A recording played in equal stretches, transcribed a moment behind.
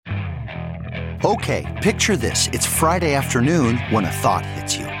Okay, picture this. It's Friday afternoon when a thought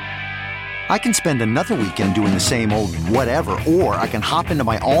hits you. I can spend another weekend doing the same old whatever, or I can hop into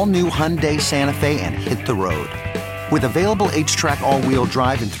my all-new Hyundai Santa Fe and hit the road. With available H-Track all-wheel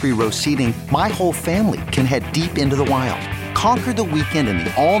drive and 3-row seating, my whole family can head deep into the wild. Conquer the weekend in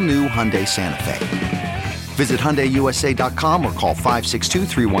the all-new Hyundai Santa Fe. Visit HyundaiUSA.com or call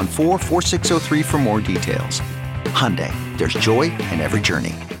 562-314-4603 for more details. Hyundai, there's joy in every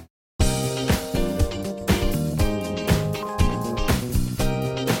journey.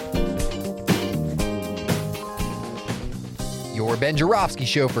 Your Ben Joravsky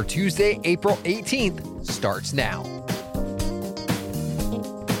Show for Tuesday, April 18th starts now.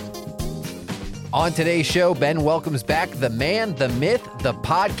 On today's show, Ben welcomes back the man, the myth, the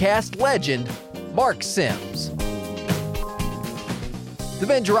podcast legend, Marc Sims. The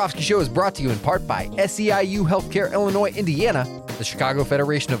Ben Joravsky Show is brought to you in part by SEIU Healthcare Illinois, Indiana, the Chicago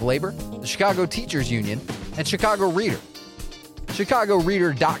Federation of Labor, the Chicago Teachers Union, and Chicago Reader.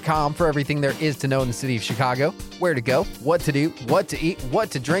 ChicagoReader.com for everything there is to know in the city of Chicago, where to go, what to do, what to eat, what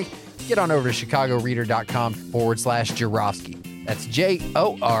to drink. Get on over to ChicagoReader.com/Joravsky. That's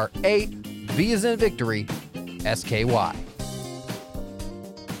J-O-R-A, V as in victory, S-K-Y.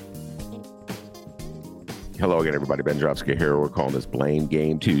 Hello again, everybody. Ben Joravsky here. We're calling this Blame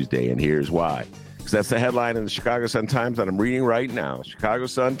Game Tuesday, and here's why. Because that's the headline in the Chicago Sun-Times that I'm reading right now. Chicago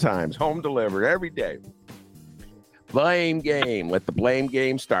Sun-Times, home delivered every day. Blame game. Let the blame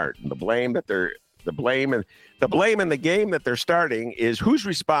game start. And the blame in the game that they're starting is who's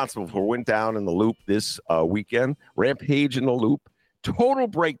responsible for what went down in the Loop this weekend. Rampage in the Loop. Total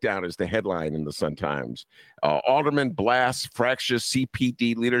breakdown is the headline in the Sun-Times. Alderman blasts fractious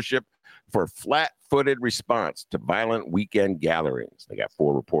CPD leadership for flat-footed response to violent weekend gatherings. They got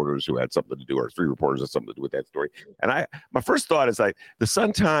 4 reporters who had something to do, or 3 reporters had something to do with that story. And my first thought is like, the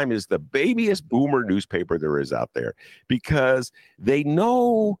Sun-Times is the babiest boomer newspaper there is out there, because they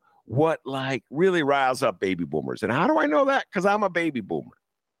know what like really riles up baby boomers. And how do I know that? Because I'm a baby boomer.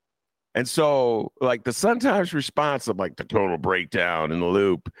 And so like the Sun-Times response of like the total breakdown in the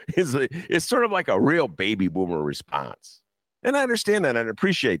Loop is sort of like a real baby boomer response. And I understand that and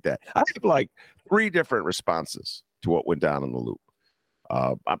appreciate that. I have like 3 different responses to what went down in the Loop.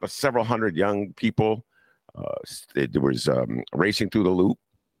 Several hundred young people. There was racing through the Loop,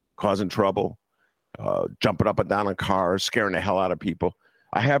 causing trouble, jumping up and down in cars, scaring the hell out of people.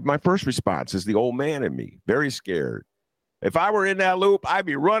 I have my first response is the old man in me, very scared. If I were in that Loop, I'd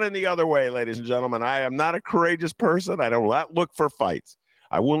be running the other way, ladies and gentlemen. I am not a courageous person. I do not look for fights.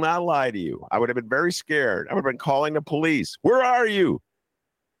 I will not lie to you. I would have been very scared. I would have been calling the police. Where are you?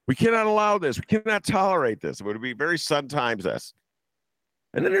 We cannot allow this. We cannot tolerate this. It would be very Sun-Times-esque.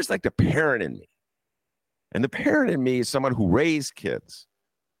 And then there's like the parent in me. And the parent in me is someone who raised kids.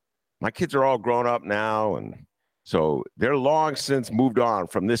 My kids are all grown up now, and so they're long since moved on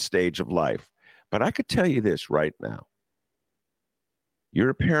from this stage of life. But I could tell you this right now.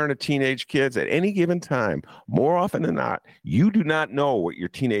 You're a parent of teenage kids at any given time. More often than not, you do not know what your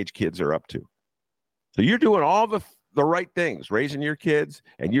teenage kids are up to. So you're doing all the right things, raising your kids,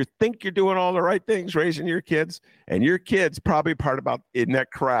 and you think you're doing all the right things, raising your kids, and your kids probably part about in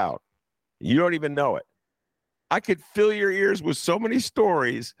that crowd. You don't even know it. I could fill your ears with so many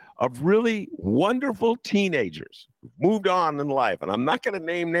stories of really wonderful teenagers who've moved on in life. And I'm not going to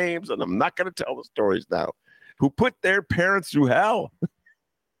name names, and I'm not going to tell the stories now, who put their parents through hell.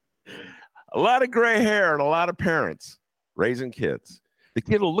 A lot of gray hair and a lot of parents raising kids. The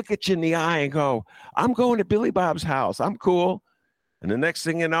kid will look at you in the eye and go, I'm going to Billy Bob's house. I'm cool. And the next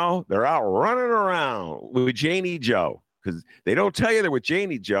thing you know, they're out running around with Janie Joe, because they don't tell you they're with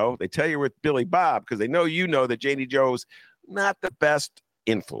Janie Joe. They tell you with Billy Bob because they know that Janie Joe's not the best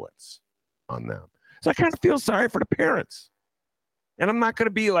influence on them. So I kind of feel sorry for the parents. And I'm not going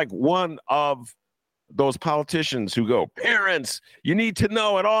to be like one of those politicians who go, parents, you need to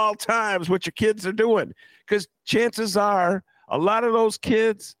know at all times what your kids are doing. Because chances are a lot of those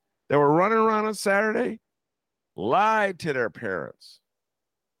kids that were running around on Saturday lied to their parents,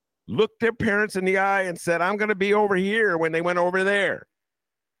 looked their parents in the eye and said, I'm going to be over here when they went over there.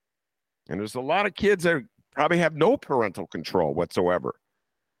 And there's a lot of kids that probably have no parental control whatsoever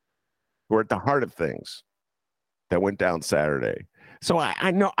who are at the heart of things that went down Saturday. So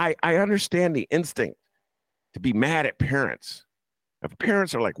I know I understand the instinct to be mad at parents. If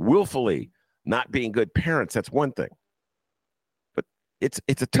parents are like willfully not being good parents, that's one thing. But it's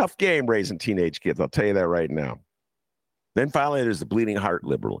a tough game raising teenage kids. I'll tell you that right now. Then finally, there's the bleeding heart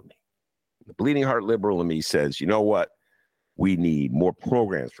liberal in me. The bleeding heart liberal in me says, you know what? We need more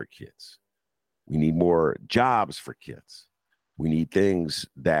programs for kids. We need more jobs for kids. We need things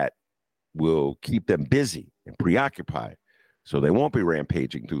that will keep them busy and preoccupied so they won't be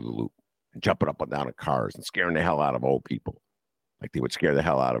rampaging through the loop and jumping up and down in cars and scaring the hell out of old people like they would scare the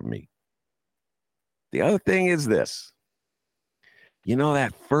hell out of me. The other thing is this. You know,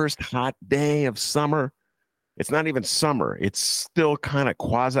 that first hot day of summer, it's not even summer. It's still kind of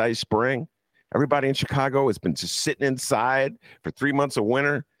quasi-spring. Everybody in Chicago has been just sitting inside for 3 months of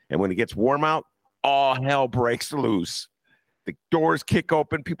winter. And when it gets warm out, all hell breaks loose. The doors kick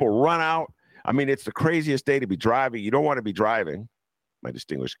open. People run out. I mean, it's the craziest day to be driving. You don't want to be driving. My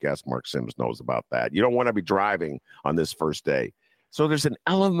distinguished guest, Mark Sims, knows about that. You don't want to be driving on this first day. So there's an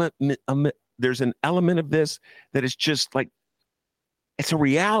element of this that is just like, it's a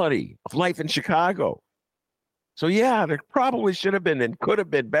reality of life in Chicago. So, yeah, there probably should have been and could have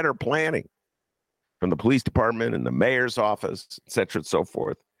been better planning from the police department and the mayor's office, et cetera, and so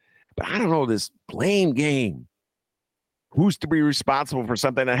forth. But I don't know, this blame game. Who's to be responsible for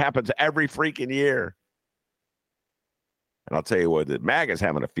something that happens every freaking year? And I'll tell you what, the MAGA's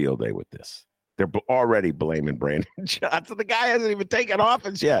having a field day with this. They're already blaming Brandon Johnson. The guy hasn't even taken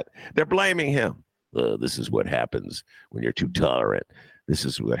office yet. They're blaming him. This is what happens when you're too tolerant. This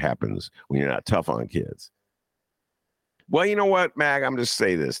is what happens when you're not tough on kids. Well, you know what, Mag? I'm just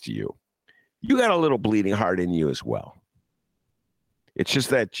say this to you. You got a little bleeding heart in you as well. It's just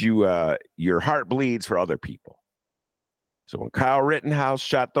that your heart bleeds for other people. So when Kyle Rittenhouse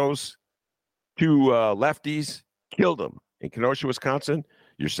shot those two lefties, killed them in Kenosha, Wisconsin,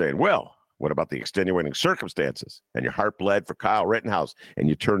 you're saying, well, what about the extenuating circumstances? And your heart bled for Kyle Rittenhouse, and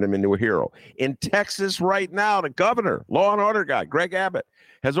you turned him into a hero. In Texas right now, the governor, law and order guy, Greg Abbott,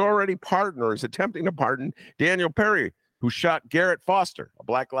 has already pardoned or is attempting to pardon Daniel Perry, who shot Garrett Foster, a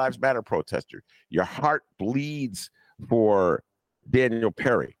Black Lives Matter protester. Your heart bleeds for Daniel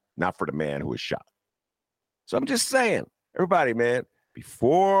Perry, not for the man who was shot. So I'm just saying, everybody, man,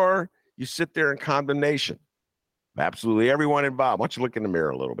 before you sit there in condemnation, absolutely everyone involved, why don't you look in the mirror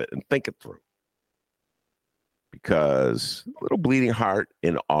a little bit and think it through? Because a little bleeding heart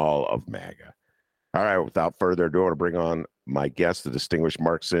in all of MAGA. All right, without further ado, I want to bring on my guest, the distinguished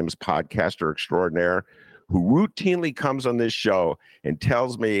Mark Sims, podcaster extraordinaire, who routinely comes on this show and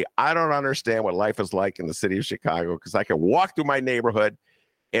tells me I don't understand what life is like in the city of Chicago because I can walk through my neighborhood.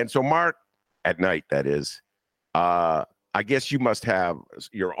 And so, Mark, at night, that is, I guess you must have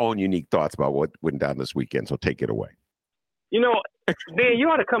your own unique thoughts about what went down this weekend. So take it away. You know, Dan, you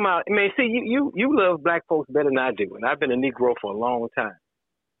ought to come out. Man, see, you love black folks better than I do, and I've been a Negro for a long time.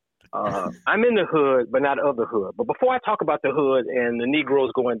 I'm in the hood, but not of the hood. But before I talk about the hood and the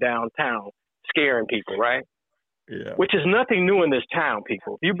Negroes going downtown, scaring people, right? Yeah. Which is nothing new in this town,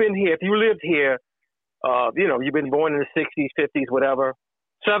 people. If you've been here, if you lived here, you've been born in the 60s, 50s, whatever,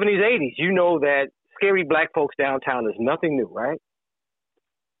 70s, 80s, you know that scary black folks downtown is nothing new, right?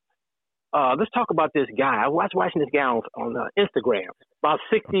 Let's talk about this guy. I was watching this guy on Instagram, about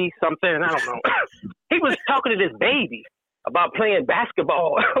 60-something, I don't know. He was talking to this baby about playing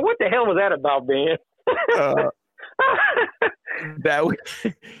basketball. What the hell was that about, Ben? That was...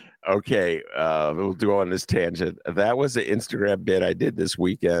 Okay, we'll go on this tangent. That was an Instagram bit I did this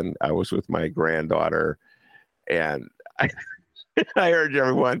weekend. I was with my granddaughter, and I urge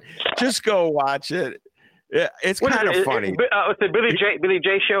everyone, just go watch it. It's kind of funny. It's the Billy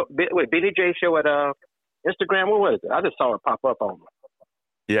J show. Billy J show at Instagram. What was it? I just saw it pop up on me.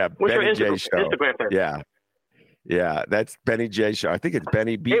 Yeah, what's Benny your J show. Instagram page? Yeah, that's Benny J show. I think it's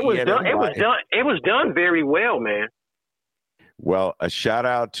Benny B. It was done very well, man. Well, a shout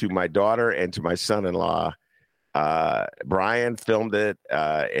out to my daughter and to my son-in-law. Brian filmed it,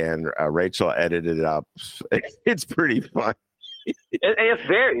 and Rachel edited it up. It's pretty fun. It's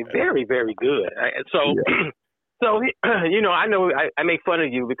very, very, very good. So I know I make fun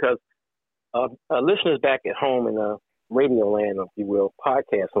of you because listeners back at home in radio land, if you will,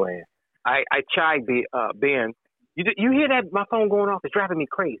 podcast land, I chide Ben. You hear that? My phone going off. It's driving me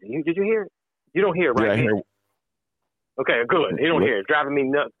crazy. Did you hear it? You don't hear it, right? Yeah, I hear. Okay, good. You don't hear it. It's driving me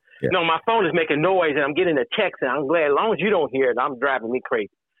nuts. Yeah. No, my phone is making noise, and I'm getting a text, and I'm glad. As long as you don't hear it, I'm driving me crazy.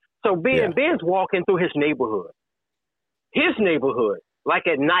 So Ben's walking through his neighborhood. Like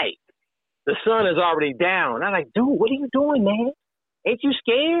at night, the sun is already down. I'm like, dude, what are you doing, man? Ain't you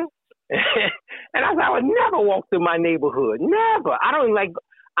scared? And I would never walk through my neighborhood. Never.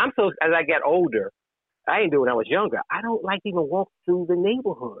 As I got older, I didn't do it when I was younger. I don't like even walk through the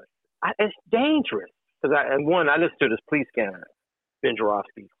neighborhood. It's dangerous. Because I listen to this police scanner, Ben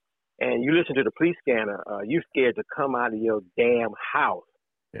Jarofsky, and you listen to the police scanner, you're scared to come out of your damn house.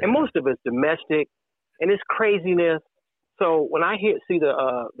 Yeah. And most of it's domestic, and it's craziness. So when I see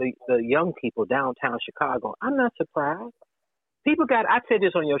the young people downtown Chicago, I'm not surprised. I said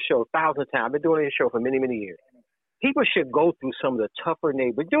this on your show 1,000 times. I've been doing this show for many, many years. People should go through some of the tougher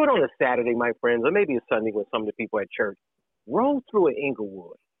neighborhoods. Do it on a Saturday, my friends, or maybe a Sunday with some of the people at church. Roll through an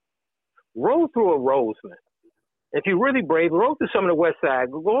Inglewood. Roll through a Roseland. If you're really brave, roll through some of the West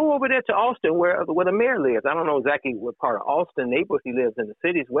Side. Go over there to Austin where the mayor lives. I don't know exactly what part of Austin neighborhood he lives in, the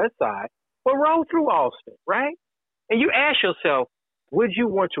city's West Side, but roll through Austin, right? And you ask yourself, would you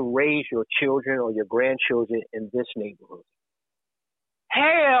want to raise your children or your grandchildren in this neighborhood?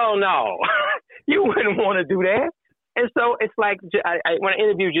 Hell no. You wouldn't want to do that. And so it's like when I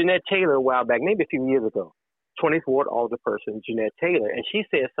interviewed Jeanette Taylor a while back, maybe a few years ago, 24th alderperson Jeanette Taylor, and she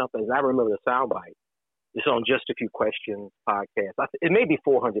said something, and I remember the soundbite. It's on Just a Few Questions podcast. It may be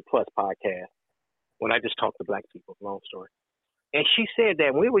 400 plus podcast when I just talk to black people, long story. And she said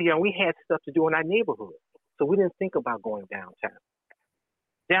that when we were young, we had stuff to do in our neighborhood. So we didn't think about going downtown.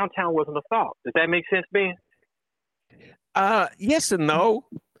 Downtown wasn't a thought. Does that make sense, Ben? Yes and no.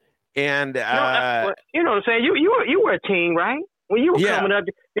 And you know what I'm saying? You were a teen, right? When you were coming up,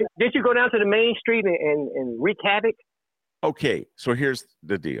 did you go down to the main street and wreak havoc? Okay, so here's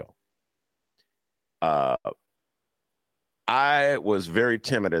the deal. I was very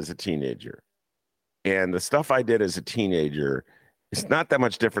timid as a teenager. And the stuff I did as a teenager is not that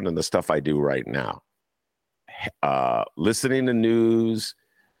much different than the stuff I do right now. Listening to news,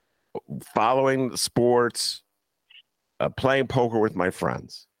 following sports, playing poker with my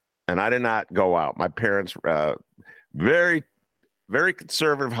friends. And I did not go out. My parents, very, very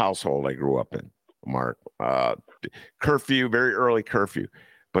conservative household I grew up in, Mark. Curfew, very early curfew.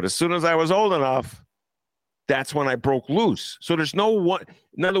 But as soon as I was old enough, that's when I broke loose. So there's no one,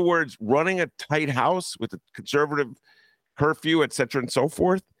 in other words, running a tight house with a conservative curfew, et cetera, and so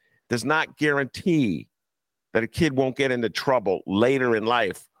forth, does not guarantee that a kid won't get into trouble later in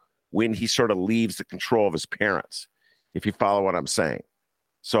life when he sort of leaves the control of his parents, if you follow what I'm saying.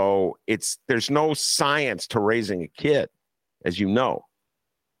 So there's no science to raising a kid, as you know.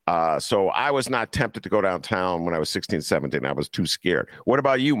 So I was not tempted to go downtown when I was 16, 17. I was too scared. What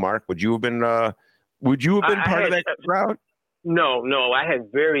about you, Mark? Would you have been part of that crowd? No. I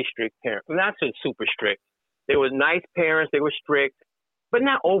had very strict parents. Not so super strict. They were nice parents. They were strict, but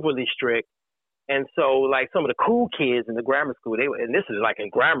not overly strict. And so, like some of the cool kids in the grammar school, and this is like in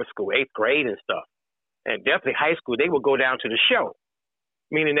grammar school, 8th grade and stuff, and definitely high school, they would go down to the show,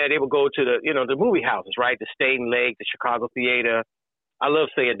 meaning that they would go to the movie houses, right? The State and Lake, the Chicago Theater. I love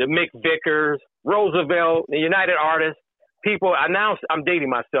saying the Mick Vickers, Roosevelt, the United Artists. People, I'm dating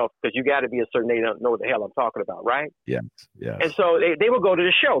myself because you got to be a certain age to know what the hell I'm talking about, right? Yeah. And so they would go to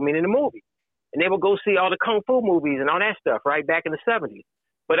the show, meaning the movie, and they would go see all the kung fu movies and all that stuff, right? Back in the 70s.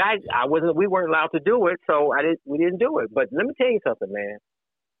 But we weren't allowed to do it, so we didn't do it. But let me tell you something, man.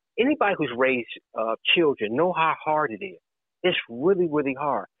 Anybody who's raised children know how hard it is. It's really, really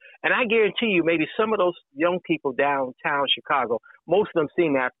hard. And I guarantee you, maybe some of those young people downtown Chicago, most of them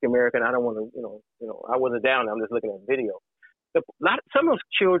seem African American. I don't want to, I wasn't down there. I'm just looking at video. Some of those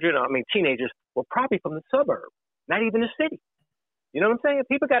children, teenagers, were probably from the suburbs, not even the city. You know what I'm saying?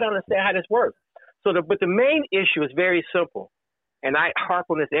 People got to understand how this works. But the main issue is very simple. And I harp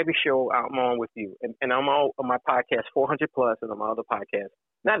on this every show I'm on with you. And I'm on my podcast, 400 plus, and on my other podcast.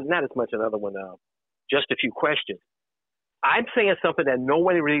 Not as much another one, Just a Few Questions. I'm saying something that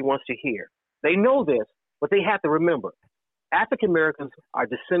nobody really wants to hear. They know this, but they have to remember. African Americans are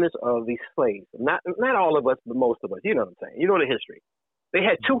descendants of these slaves. Not all of us, but most of us. You know what I'm saying? You know the history. They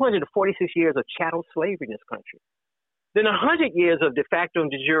had 246 years of chattel slavery in this country. Then 100 years of de facto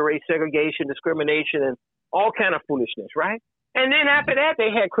and de jure segregation, discrimination, and all kind of foolishness, right? And then after that, they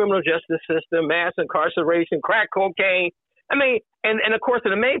had criminal justice system, mass incarceration, crack cocaine. And of course,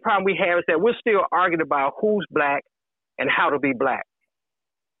 the main problem we have is that we're still arguing about who's black and how to be black.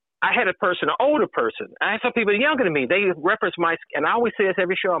 I had an older person. I had some people younger than me. They reference and I always say this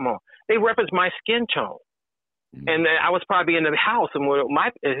every show I'm on. They reference my skin tone. Mm-hmm. And I was probably in the house, and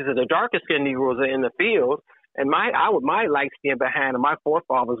the darker skinned Negroes are in the field, and my light skin behind, and my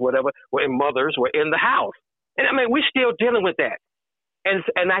forefathers, whatever, mothers were in the house. And we're still dealing with that.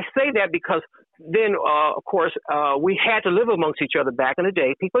 And I say that because then, of course, we had to live amongst each other back in the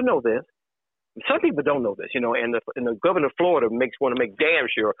day. People know this. Some people don't know this, and the governor of Florida want to make damn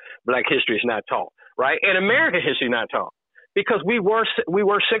sure black history is not taught, right? And American history is not taught because we were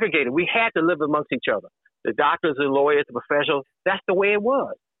segregated. We had to live amongst each other. The doctors, the lawyers, the professionals, that's the way it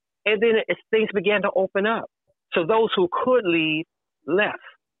was. And then things began to open up. So those who could leave, left.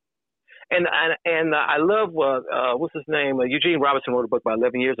 And I love, what's his name? Eugene Robinson wrote a book about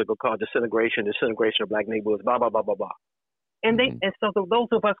 11 years ago called Disintegration of Black Neighborhoods, blah, blah, blah, blah, blah. And and so those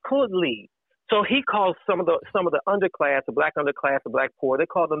of us could leave. So he calls some of the underclass, the black underclass, the black poor. He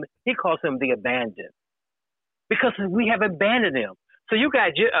calls them the abandoned, because we have abandoned them. So you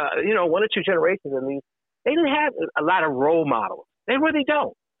got one or two generations at least. They didn't have a lot of role models. They really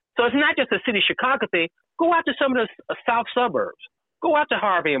don't. So it's not just a city Chicago thing. Go out to some of the south suburbs. Go out to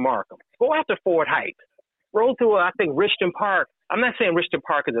Harvey and Markham. Go out to Ford Heights. Roll through, I think, Richton Park. I'm not saying Richton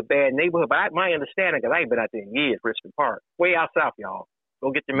Park is a bad neighborhood, but my understanding, because I ain't been out there in years, Richton Park. Way out south, y'all.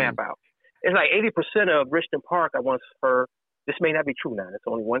 Go get your map out. It's like 80% of Richton Park, I once heard, this may not be true now, it's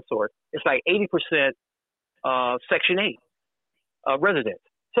only one source. It's like 80% Section 8 residents.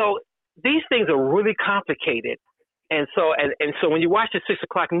 So these things are really complicated. And so when you watch the 6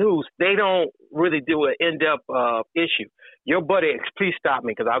 o'clock news, they don't really do an in-depth issue. Your buddy, please stop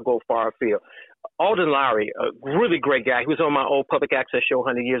me because I'll go far afield. Alden Lowry, a really great guy. He was on my old public access show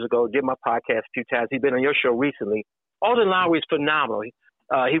 100 years ago, did my podcast a few times. He's been on your show recently. Alden Lowry is phenomenal.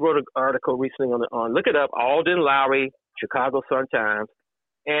 He wrote an article recently on look it up, Alden Lowry, Chicago Sun-Times.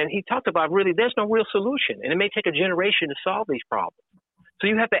 And he talked about really there's no real solution. And it may take a generation to solve these problems. So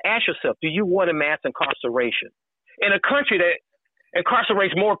you have to ask yourself, do you want a mass incarceration? In a country that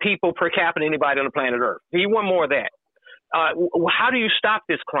incarcerates more people per capita than anybody on the planet Earth. Do you want more of that? How do you stop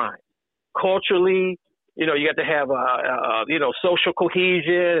this crime? Culturally, you have to have, social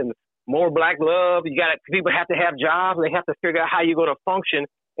cohesion and more black love. People have to have jobs. They have to figure out how you're going to function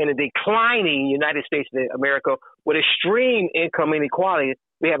in a declining United States of America with extreme income inequality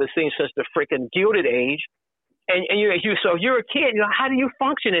we haven't seen since the freaking Gilded Age. And so if you're a kid, how do you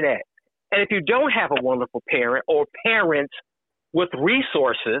function in that? And if you don't have a wonderful parent or parents with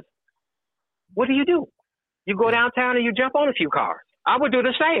resources, what do? You go downtown and you jump on a few cars. I would do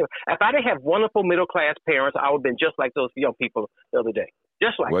the same. If I didn't have wonderful middle-class parents, I would have been just like those young people the other day.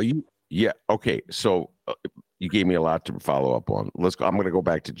 Just like. Well, okay. So you gave me a lot to follow up on. Let's go. I'm going to go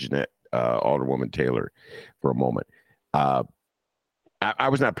back to Jeanette, Alderwoman Taylor, for a moment. I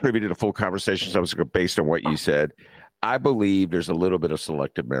was not privy to the full conversation, so I was based on what you said. I believe there's a little bit of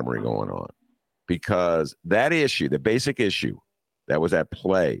selective memory going on, because that issue, the basic issue that was at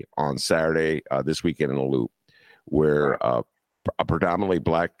play on Saturday, this weekend in the Loop, where predominantly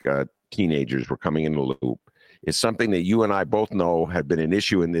black teenagers were coming in the Loop, is something that you and I both know had been an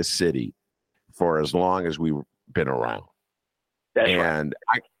issue in this city for as long as we've been around. And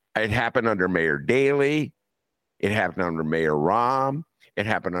it happened under Mayor Daley. It happened under Mayor Rahm. It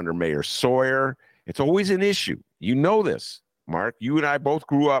happened under Mayor Sawyer. It's always an issue. You know this, Mark. You and I both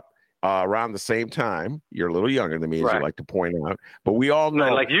grew up around the same time. You're a little younger than me, as you like to point out. But we all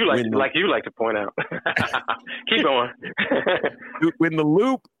know, like you like to point out. Keep going. When the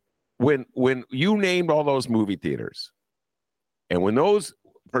Loop, when you named all those movie theaters, and when those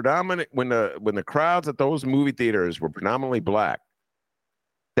when the crowds at those movie theaters were predominantly black,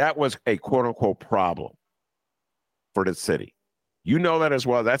 that was a quote unquote problem for the city. You know that as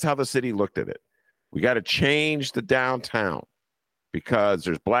well. That's how the city looked at it. We got to change the downtown because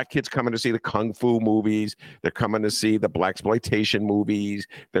there's black kids coming to see the kung fu movies. They're coming to see the blaxploitation movies.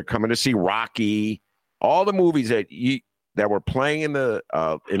 They're coming to see Rocky. All the movies that were playing in the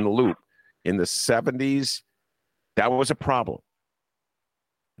Loop in the 70s, that was a problem.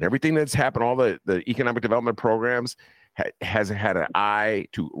 And everything that's happened, all the economic development programs has had an eye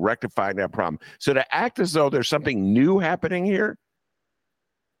to rectifying that problem. So to act as though there's something new happening here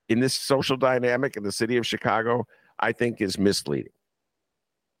in this social dynamic in the city of Chicago, I think is misleading.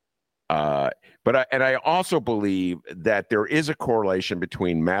 But I also believe that there is a correlation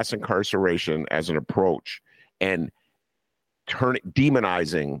between mass incarceration as an approach and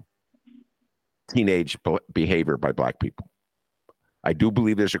demonizing teenage behavior by black people. I do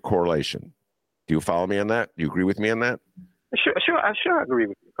believe there's a correlation. Do you follow me on that? Do you agree with me on that? Sure, I agree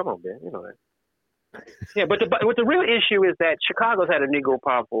with you. Come on, Ben, you know that. Yeah, but the real issue is that Chicago's had a Negro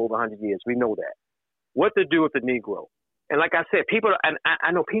problem for over 100 years. We know that. What to do with the Negro? And like I said, people, and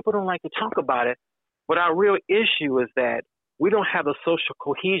I know people don't like to talk about it, but our real issue is that we don't have a social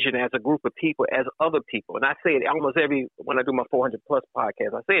cohesion as a group of people, as other people. And I say it almost when I do my 400 plus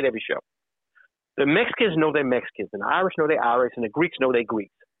podcast, I say it every show. The Mexicans know they're Mexicans, and the Irish know they're Irish, and the Greeks know they're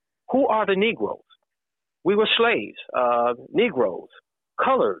Greeks. Who are the Negroes? We were slaves, Negroes,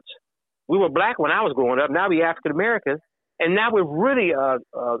 coloreds. We were black when I was growing up. Now we African Americans, and now we're really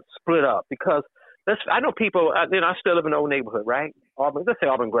split up because I know people. I still live in an old neighborhood, right? Auburn, let's say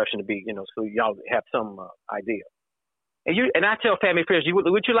Auburn Gresham to be, so y'all have some idea. And I tell family friends,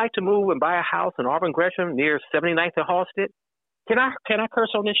 would you like to move and buy a house in Auburn Gresham near 79th and Halsted? Can I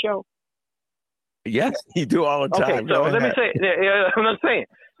curse on this show? Yes, you do all the time. Okay, so let me say, what I'm saying.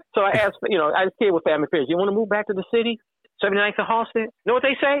 So I asked, I just kid with family friends, you want to move back to the city, 79th and Halsted? You know what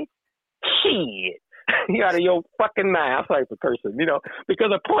they say? Shit. You out of your fucking mind type of person, because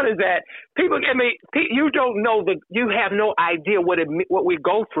the point is that you don't know you have no idea what we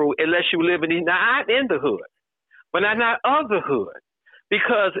go through unless you live in now I'm in the hood, but I'm not of the hood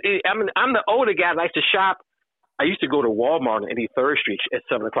because I'm the older guy that likes to shop. I used to go to Walmart on 83rd Street at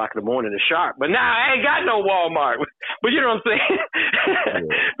 7 o'clock in the morning to shop, but now I ain't got no Walmart. But you know what I'm saying? Yeah.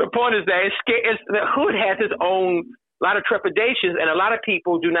 The point is that the hood has its own lot of trepidations, and a lot of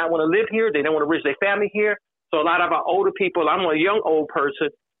people do not want to live here. They don't want to raise their family here. So a lot of our older people, I'm a young old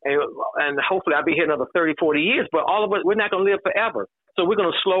person, and hopefully I'll be here another 30, 40 years, but all of us, we're not going to live forever. So we're going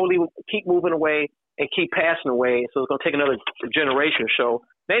to slowly keep moving away and keep passing away. So it's going to take another generation or so.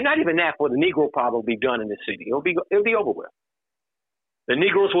 They're not even that, for the Negro problem will be done in this city. It'll be over with. The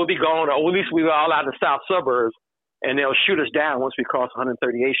Negroes will be gone, or at least we are all out of the south suburbs, and they'll shoot us down once we cross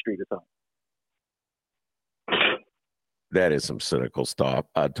 138th Street or something. That is some cynical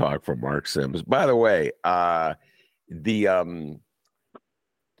talk from Mark Sims. By the way,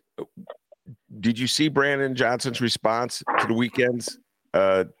 did you see Brandon Johnson's response to the weekends?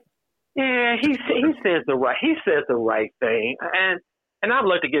 Yeah, he says the right thing, and I'd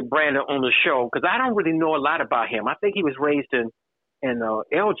like to get Brandon on the show because I don't really know a lot about him. I think he was raised in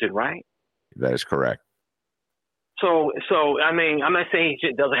Elgin, right? That is correct. So I'm not saying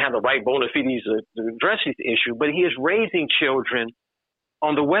he doesn't have the right bona fides to address this issue, but he is raising children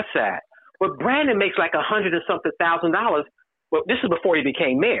on the West Side. But Brandon makes like $100,000 and something. Well, this is before he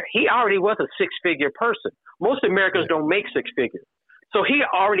became mayor. He already was a six-figure person. Most Americans don't make six figures. So he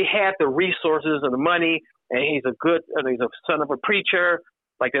already had the resources and the money, and he's a son of a preacher.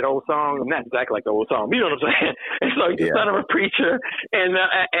 Like that old song, not exactly like the old song, but you know what I'm saying? It's like the son of a preacher, and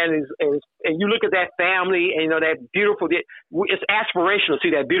you look at that family, and that beautiful. It's aspirational to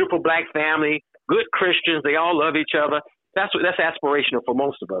see that beautiful black family, good Christians. They all love each other. That's aspirational for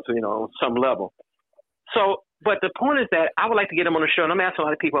most of us, on some level. So, but the point is that I would like to get him on the show, and I'm asking a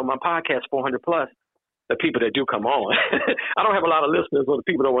lot of people on my podcast, 400 plus, the people that do come on. I don't have a lot of listeners or the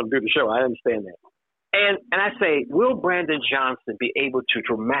people that want to do the show. I understand that. And I say, will Brandon Johnson be able to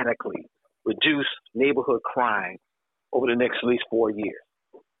dramatically reduce neighborhood crime over the next at least 4 years?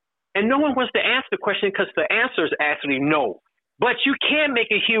 And no one wants to answer the question because the answer is actually no. But you can make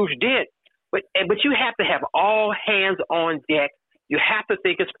a huge dent. But you have to have all hands on deck. You have to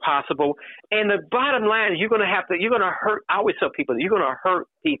think it's possible. And the bottom line is you're going to hurt. I always tell people that you're going to hurt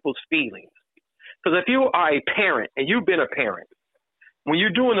people's feelings. Because if you are a parent and you've been a parent, when you're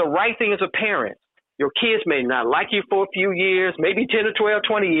doing the right thing as a parent, your kids may not like you for a few years, maybe 10 or 12,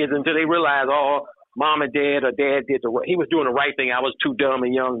 20 years until they realize, oh, mom and dad or dad he was doing the right thing. I was too dumb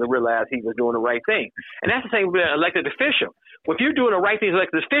and young to realize he was doing the right thing. And that's the same with an elected official. Well, if you're doing the right thing as an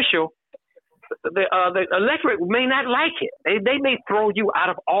elected official, the electorate may not like it. They may throw you out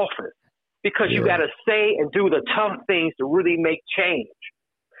of office because you got to say and do the tough things to really make change.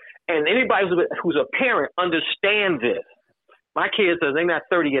 And anybody who's a parent understand this. My kids, they're not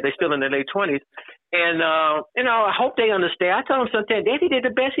 30 yet. They're still in their late 20s. And, I hope they understand. I told them sometimes, Daddy did the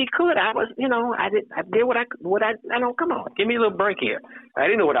best he could. I did what I come on, give me a little break here. I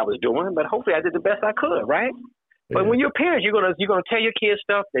didn't know what I was doing, but hopefully I did the best I could, right? Yeah. But when you're parents, you're gonna tell your kids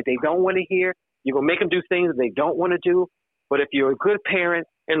stuff that they don't want to hear. You're going to make them do things that they don't want to do. But if you're a good parent,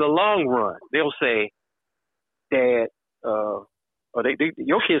 in the long run, they'll say, Dad,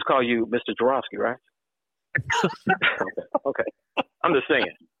 your kids call you Mr. Jarofsky, right? Okay. I'm just saying.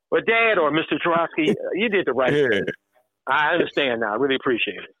 But Dad or Mr. Jarofsky, you did the right thing. I understand now. I really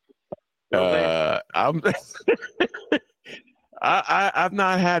appreciate it. I've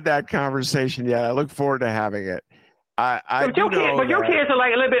not had that conversation yet. I look forward to having it. But your kids are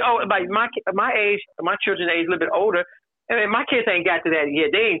like a little bit old, like my age, my children's age, a little bit older. And my kids ain't got to that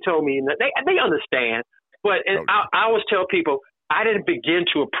yet. They ain't told me. They understand. But I always tell people I didn't begin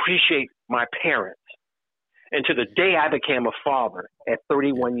to appreciate my parents until the day I became a father at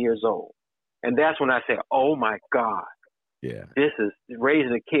 31 years old. And that's when I said, oh, my God. Yeah, this is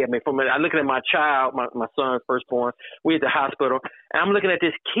raising a kid. I mean, I'm looking at my child, my son's firstborn. We at the hospital, and I'm looking at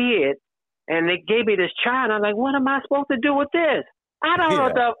this kid, and they gave me this child. And I'm like, what am I supposed to do with this? I don't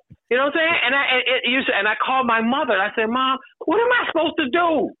know. You know what I'm saying? And I called my mother. I said, Mom, what am I supposed to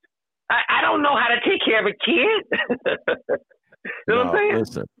do? I don't know how to take care of a kid. You know what I'm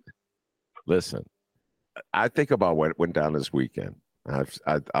saying? Listen. I think about what went down this weekend.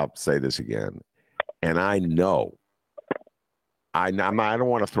 I'll say this again, and I know. I don't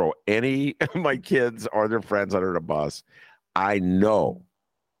want to throw any of my kids or their friends under the bus. I know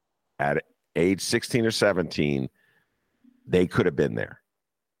at age 16 or 17, they could have been there.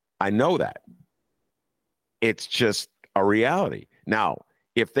 I know that. It's just a reality. Now,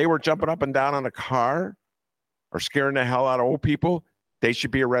 if they were jumping up and down on a car or scaring the hell out of old people, they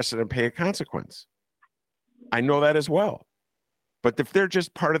should be arrested and pay a consequence. I know that as well. But if they're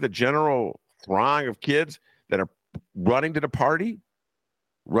just part of the general throng of kids that are running to the party,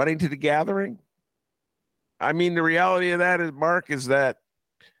 running to the gathering, I mean, the reality of that is, Mark, is that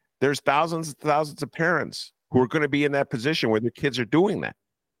there's thousands and thousands of parents who are going to be in that position where their kids are doing that.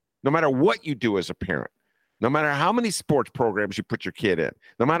 No matter what you do as a parent, no matter how many sports programs you put your kid in,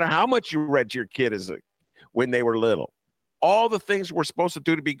 no matter how much you read to your kid when they were little, all the things we're supposed to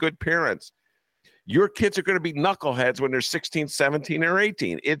do to be good parents, your kids are going to be knuckleheads when they're 16, 17, or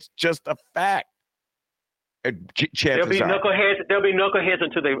 18. It's just a fact. They'll be knuckleheads. They'll be knuckleheads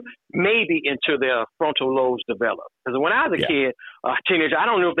until their frontal lobes develop. Because when I was a kid, a teenager, I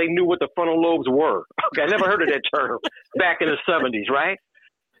don't know if they knew what the frontal lobes were. Okay, I never heard of that term back in the 70s, right?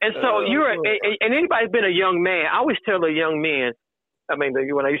 And so and anybody's been a young man. I always tell the young men,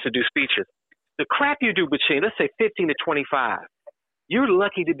 when I used to do speeches, the crap you do between, let's say, 15 to 25, you're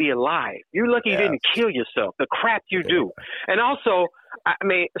lucky to be alive. You're lucky you didn't kill yourself. The crap you do. And also,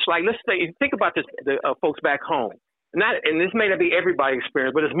 it's like, let's say, think about this, the folks back home. And this may not be everybody's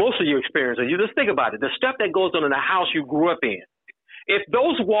experience, but it's most of your experience. And you just think about it. The stuff that goes on in the house you grew up in. If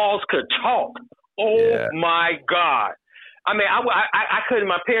those walls could talk, my God. I couldn't.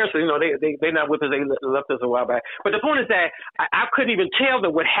 My parents, they're not with us. They left us a while back. But the point is that I couldn't even tell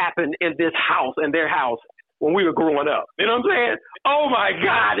them what happened in this house, in their house, when we were growing up. You know what I'm saying? Oh my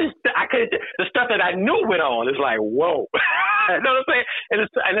God! The stuff that I knew went on is like, whoa. You know what I'm saying?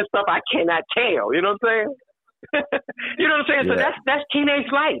 And it's stuff I cannot tell. You know what I'm saying? You know what I'm saying? So that's teenage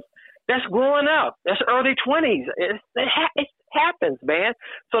life. That's growing up. That's early 20s. It happens, man.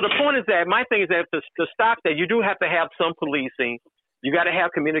 So the point is that my thing is that to stop that, you do have to have some policing. You got to have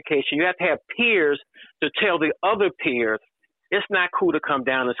communication. You have to have peers to tell the other peers it's not cool to come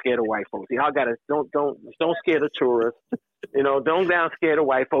down and scare the white folks. Y'all got to don't scare the tourists. Don't scare the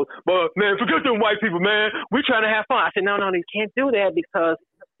white folks. But man, forget them white people, man. We're trying to have fun. I said, no, you can't do that because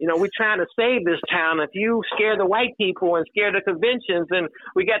we're trying to save this town. If you scare the white people and scare the conventions and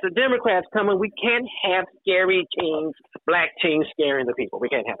we got the Democrats coming, we can't have scary teens, black teens scaring the people. We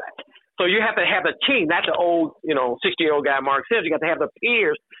can't have that. So you have to have a team, not the old, 60-year-old guy Mark says. You got to have the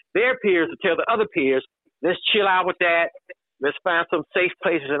peers, their peers to tell the other peers, let's chill out with that. Let's find some safe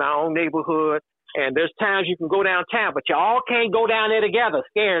places in our own neighborhood. And there's times you can go downtown, but you all can't go down there together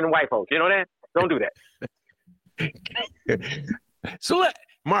scaring the white folks. You know that? Don't do that. So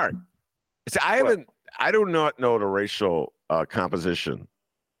Mark, I do not know the racial composition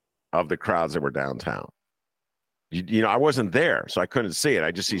of the crowds that were downtown. I wasn't there, so I couldn't see it.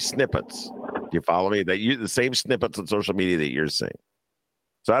 I just see snippets. Do you follow me? The same snippets on social media that you're seeing.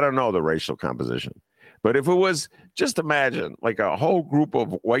 So I don't know the racial composition. But if it was, just imagine like a whole group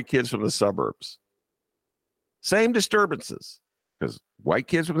of white kids from the suburbs, same disturbances, because white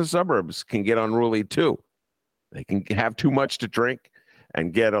kids from the suburbs can get unruly too. They can have too much to drink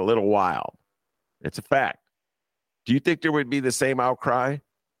and get a little wild. It's a fact. Do you think there would be the same outcry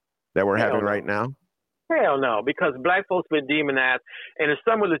that we're having right now? Hell no, because black folks been demonized, and it's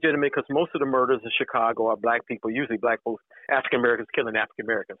somewhat legitimate because most of the murders in Chicago are black people, usually black folks, African Americans killing African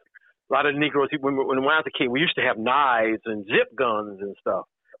Americans. A lot of the Negroes, when I was a kid, we used to have knives and zip guns and stuff.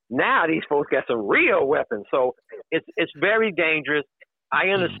 Now these folks got some real weapons, so it's very dangerous. I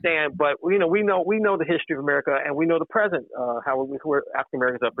understand, but we know the history of America, and we know the present, how African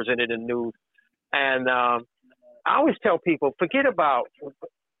Americans are presented in the news. And I always tell people, forget about.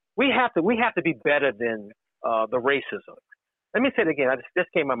 We have to be better than the racism. Let me say it again. This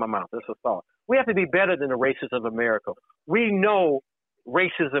came out of my mouth. This was a thought. We have to be better than the racism of America. We know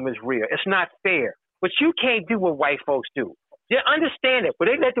racism is real. It's not fair. But you can't do what white folks do. You understand it. But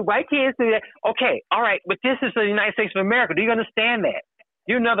they let the white kids do that. Okay, all right, but this is the United States of America. Do you understand that?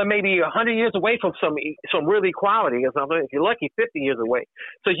 You're another maybe 100 years away from some real equality or something. If you're lucky, 50 years away.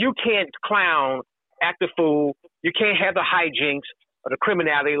 So you can't clown, act a fool. You can't have the hijinks or the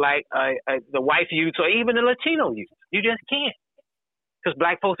criminality like the white youth or even the Latino youth. You just can't. Because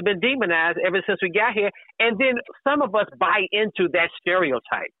black folks have been demonized ever since we got here. And then some of us buy into that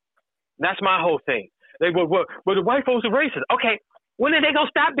stereotype. That's my whole thing. They go, well, the white folks are racist. Okay, when are they going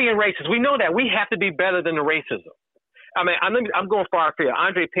to stop being racist? We know that. We have to be better than the racism. I mean, I'm going far afield.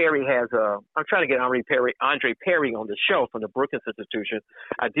 Andre Perry has I'm trying to get Andre Perry on the show from the Brookings Institution.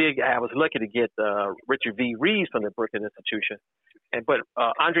 I was lucky to get Richard V. Reeves from the Brookings Institution. But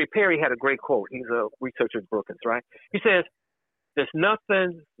Andre Perry had a great quote. He's a researcher at Brookings, right? He says, there's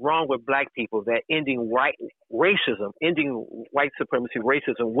nothing wrong with black people that ending white supremacy,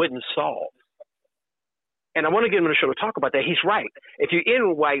 racism wouldn't solve. And I want to get him on the show to talk about that. He's right. If you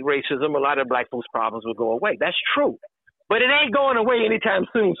end white racism, a lot of black folks' problems will go away. That's true. But it ain't going away anytime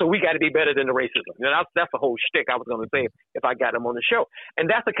soon, so we got to be better than the racism. That's the whole shtick I was going to say if I got him on the show. And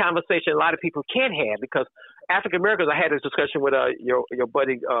that's a conversation a lot of people can't have because African Americans, I had this discussion with your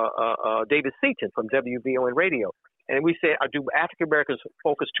buddy David Seaton from WVON Radio. And we said, do African Americans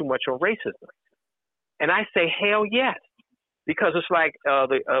focus too much on racism? And I say, hell yes. Because it's like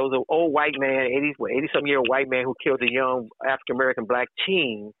it was an old white man, 80-some-year-old white man who killed a young African-American black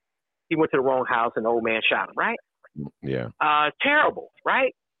teen. He went to the wrong house and the old man shot him, right? Yeah. Terrible,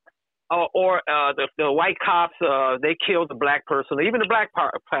 right? Or the white cops, they killed the black person. Even the black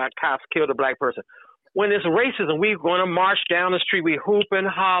cops killed the black person. When it's racism, we're going to march down the street. We hoop and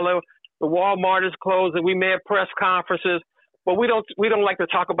holler. The Walmart is closed and we may have press conferences. But we don't like to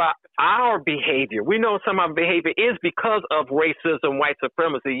talk about our behavior. We know some of our behavior is because of racism, white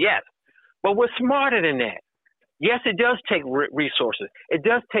supremacy, yes. But we're smarter than that. Yes, it does take resources. It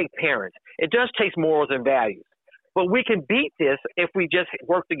does take parents. It does take morals and values. But we can beat this if we just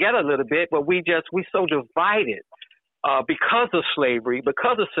work together a little bit. But we're so divided because of slavery,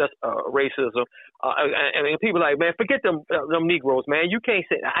 because of racism. And people are like, man, forget them Negroes, man. You can't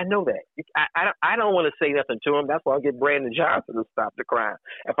say. I know that. I don't want to say nothing to them. That's why I get Brandon Johnson to stop the crime.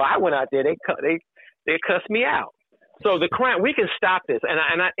 If I went out there, they cuss me out. So the crime, we can stop this.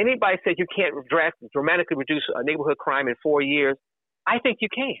 And anybody said you can't dramatically reduce a neighborhood crime in 4 years, I think you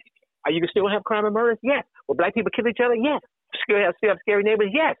can. You can still have crime and murders? Yes. Will black people kill each other? Yes. Still have scary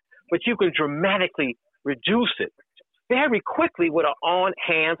neighbors? Yes. But you can dramatically reduce it very quickly with an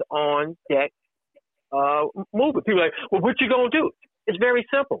hands-on-deck movement. People are like, well, what you going to do? It's very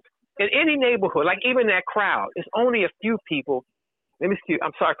simple. In any neighborhood, like even that crowd, it's only a few people. I'm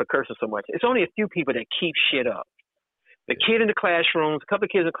sorry for cursing so much. It's only a few people that keep shit up. The kid in the classrooms, a couple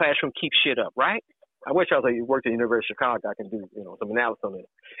of kids in the classroom keep shit up, right? I wish I worked at the University of Chicago. I can do, some analysis on it.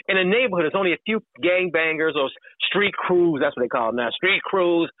 In a neighborhood, there's only a few gangbangers or street crews. That's what they call them now. Street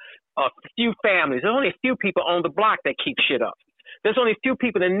crews, a few families. There's only a few people on the block that keep shit up. There's only a few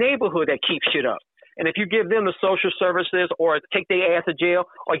people in the neighborhood that keep shit up. And if you give them the social services or take their ass to jail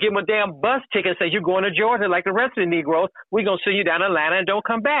or give them a damn bus ticket and say, you're going to Georgia like the rest of the Negroes, we're going to send you down to Atlanta and don't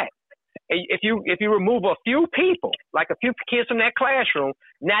come back. If you remove a few people, like a few kids from that classroom,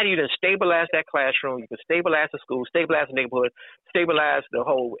 now you can stabilize that classroom, you can stabilize the school, stabilize the neighborhood, stabilize the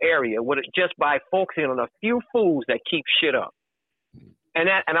whole area just by focusing on a few fools that keep shit up. And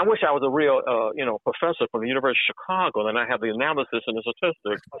I wish I was a real professor from the University of Chicago and I have the analysis and the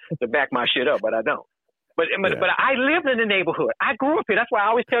statistics to back my shit up, but I don't. But I lived in the neighborhood. I grew up here. That's why I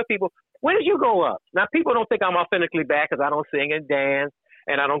always tell people, where did you grow up? Now people don't think I'm authentically black because I don't sing and dance.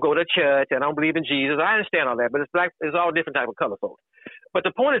 And I don't go to church, and I don't believe in Jesus. I understand all that, but it's all different type of color folks. But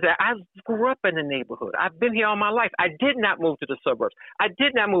the point is that I grew up in the neighborhood. I've been here all my life. I did not move to the suburbs. I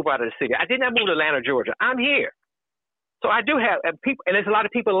did not move out of the city. I did not move to Atlanta, Georgia. I'm here. So I do have people, and there's a lot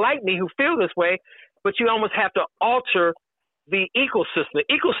of people like me who feel this way, but you almost have to alter the ecosystem. The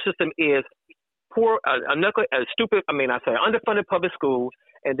ecosystem is underfunded public schools,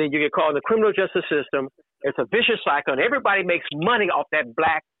 and then you get caught in the criminal justice system. It's a vicious cycle, and everybody makes money off that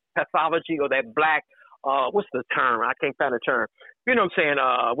black pathology or that black, what's the term? I can't find a term. You know what I'm saying?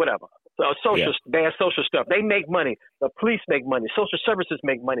 Whatever. So bad social stuff. They make money. The police make money. Social services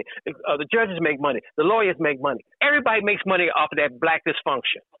make money. The judges make money. The lawyers make money. Everybody makes money off of that black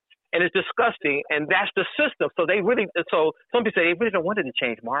dysfunction. And it's disgusting, and that's the system. So some people say they really don't want it to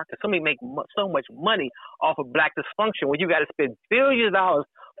change, Mark. Because somebody make so much money off of black dysfunction when you got to spend billions of dollars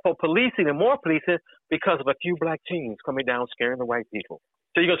for policing and more policing because of a few black teens coming down scaring the white people.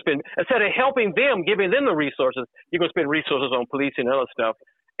 So you're going to spend, instead of helping them, giving them the resources, you're going to spend resources on policing and other stuff.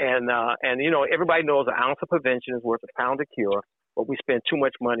 And everybody knows an ounce of prevention is worth a pound of cure, but we spend too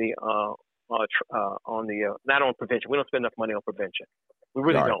much money not on prevention. We don't spend enough money on prevention. We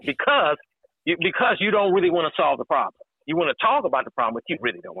really don't, because you don't really want to solve the problem. You want to talk about the problem, but you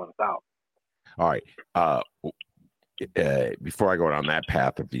really don't want to solve it. All right. Before I go down that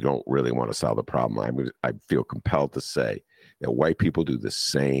path, if you don't really want to solve the problem, I feel compelled to say that white people do the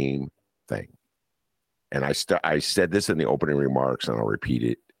same thing. And I said this in the opening remarks, and I'll repeat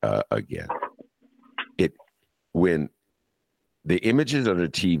it again. When the images on the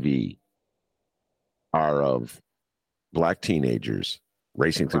TV are of black teenagers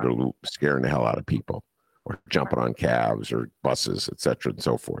racing through the loop, scaring the hell out of people, or jumping on cabs or buses, et cetera, and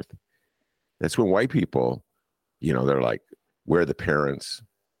so forth. That's when white people, they're like, we're the parents.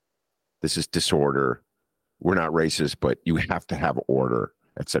 This is disorder. We're not racist, but you have to have order,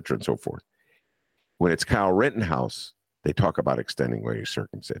 et cetera, and so forth. When it's Kyle Rittenhouse, they talk about extenuating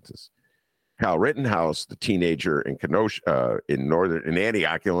circumstances. Kyle Rittenhouse, the teenager in Kenosha, in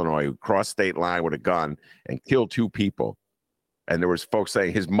Antioch, Illinois, who crossed state line with a gun and killed 2 people. And there was folks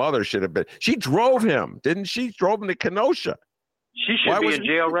saying his mother should have been. She drove him, didn't she? Drove him to Kenosha. She should be in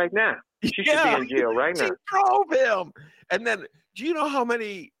jail right now. She should be in jail right now. She drove him. And then, do you know how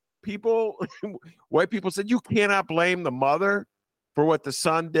many people, white people, said you cannot blame the mother for what the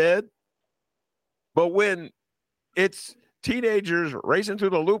son did? But when it's teenagers racing through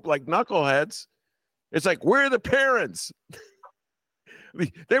the loop like knuckleheads, it's like, where are the parents?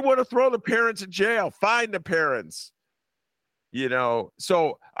 They want to throw the parents in jail. Find the parents.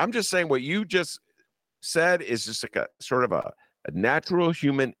 So I'm just saying what you just said is just like a sort of a natural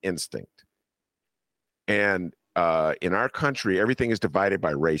human instinct. And in our country, everything is divided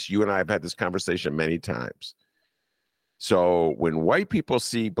by race. You and I have had this conversation many times. So when white people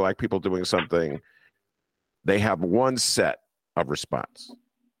see black people doing something, they have one set of response.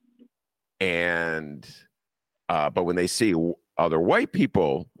 And but when they see other white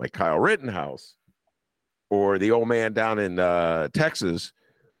people like Kyle Rittenhouse or the old man down in Texas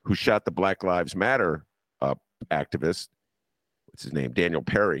who shot the Black Lives Matter activist, what's his name, Daniel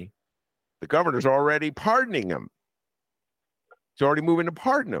Perry, the governor's already pardoning him. He's already moving to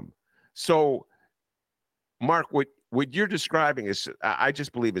pardon him. So, Mark, what you're describing is, I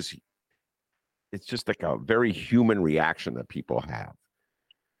just believe it's just like a very human reaction that people have.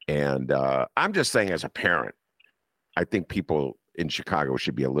 And I'm just saying, as a parent, I think people in Chicago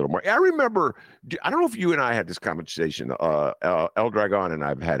should be a little more. I remember, I don't know if you and I had this conversation. El Dragon and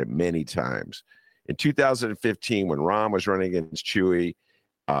I've had it many times. In 2015, when Ron was running against Chewy,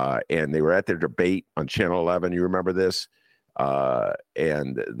 and they were at their debate on Channel 11, you remember this?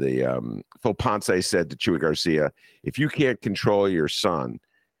 And the Phil Ponce said to Chewy Garcia, if you can't control your son,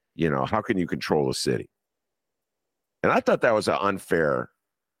 how can you control a city? And I thought that was an unfair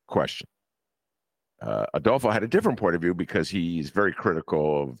question. Adolfo had a different point of view because he's very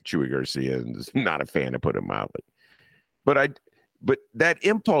critical of Chewy Garcia and is not a fan, to put it mildly. But that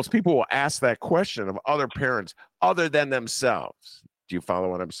impulse, people will ask that question of other parents other than themselves. Do you follow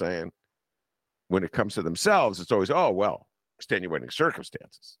what I'm saying? When it comes to themselves, it's always, oh, well, extenuating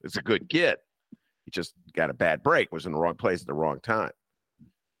circumstances. It's a good kid. He just got a bad break, was in the wrong place at the wrong time.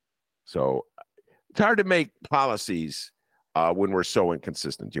 So it's hard to make policies when we're so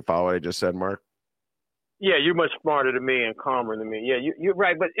inconsistent. Do you follow what I just said, Mark? Yeah, you're much smarter than me and calmer than me. Yeah, you're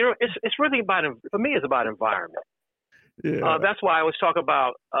right. But it's really about, for me, it's about environment. Yeah. That's why I always talk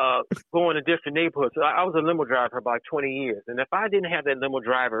about going to different neighborhoods. I was a limo driver for about 20 years. And if I didn't have that limo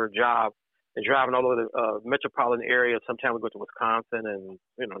driver job and driving all over the metropolitan area, sometimes we go to Wisconsin and,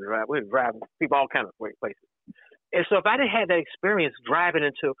 we'd drive people all kinds of great places. And so if I didn't have that experience driving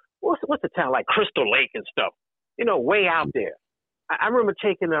into, what's the town, like Crystal Lake and stuff, way out there. I remember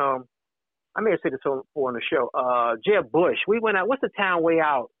taking, I may have said this before on the show, Jeb Bush. We went out, what's the town way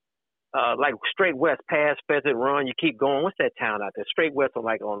out? Like straight west past Pheasant Run, you keep going. What's that town out there? Straight west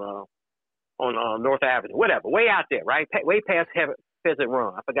on North Avenue, whatever. Way out there, right? Way past Pheasant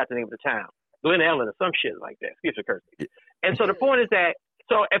Run. I forgot the name of the town. Glen Ellen or some shit like that. Excuse me, cursing. And so the point is that,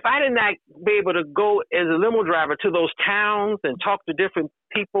 so if I did not be able to go as a limo driver to those towns and talk to different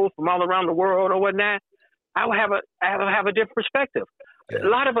people from all around the world or whatnot, I would have a different perspective. Yeah. A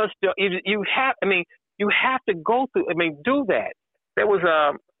lot of us, you have to go through. Do that. There was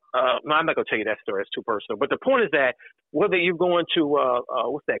no, I'm not going to tell you that story. It's too personal. But the point is that whether you're going to,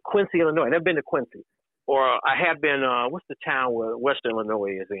 Quincy, Illinois. I've never been to Quincy. Or I have been, what's the town where Western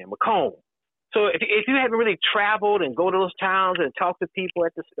Illinois is in? Macomb. So if you haven't really traveled and go to those towns and talk to people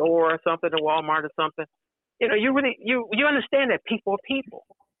at the store or something, or Walmart or something, you understand that people are people.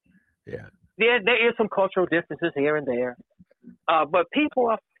 Yeah. There is some cultural differences here and there. But people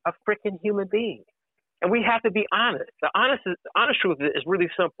are freaking human beings. And we have to be honest. The honest truth is really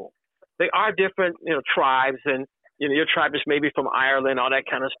simple. They are different, tribes, and your tribe is maybe from Ireland, all that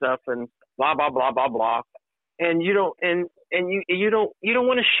kind of stuff, and blah blah blah blah blah. And you don't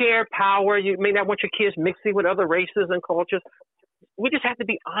want to share power. You may not want your kids mixing with other races and cultures. We just have to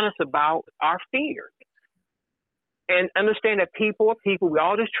be honest about our fears and understand that people are people. We're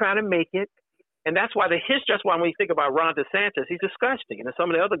all just trying to make it. And that's why that's why when you think about Ron DeSantis, he's disgusting. And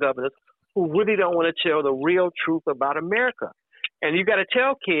some of the other governors who really don't want to tell the real truth about America. And you got to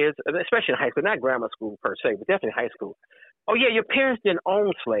tell kids, especially in high school, not grammar school per se, but definitely high school. Oh, yeah, your parents didn't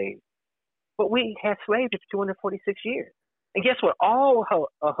own slaves, but we had slaves for 246 years. And guess what? All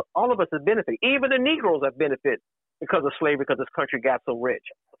of us have benefited. Even the Negroes have benefited because of slavery, because this country got so rich.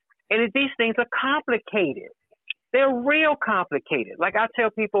 And these things are complicated. They're real complicated. Like I tell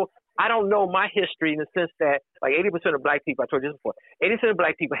people, I don't know my history in the sense that like 80% of black people, I told you this before, 80% of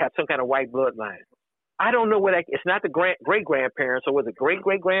black people have some kind of white bloodline. I don't know where that. It's not the great grandparents, or was it great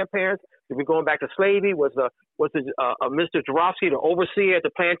grandparents? If we're going back to slavery, was Mr. Jarofsky the overseer at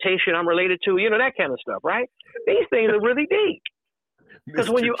the plantation I'm related to? You know, that kind of stuff, right? These things are really deep. Because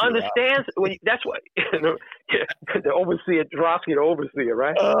when you understand, that's what the overseer, Jarofsky, the overseer,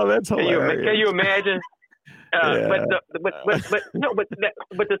 right? Oh, that's hilarious. Can you imagine? Yeah. But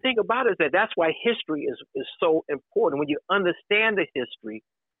the thing about it is that's why history is so important. When you understand the history,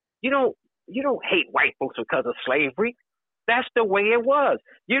 you don't hate white folks because of slavery. That's the way it was.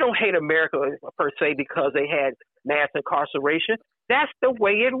 You don't hate America per se because they had mass incarceration. That's the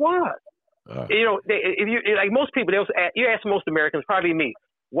way it was. You know, if you like most people, you ask most Americans, probably me,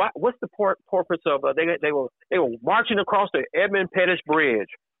 what's the purpose of they were marching across the Edmund Pettus Bridge,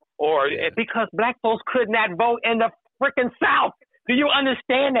 or because black folks could not vote in the frickin' South. Do you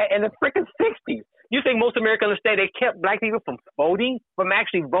understand that? In the frickin' 60s, you think most Americans understand they kept black people from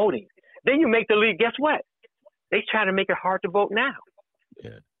actually voting? Then you make the league. Guess what? They try to make it hard to vote now.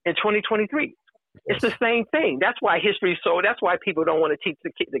 Yeah. In 2023. It's the same thing. That's why history that's why people don't want to teach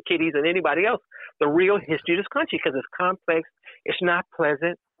the kiddies and anybody else the real history of this country, because it's complex. It's not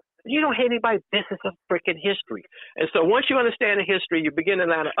pleasant. You don't hate anybody. This is a freaking history. And so once you understand the history, you begin to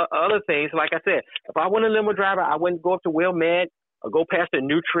learn other things. Like I said, if I went a limo driver, I wouldn't go up to Wilmette or go past the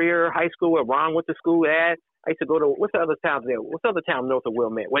New Trier High School where Ron went to school at. I used to go to, what's the other town there? What's the other town north of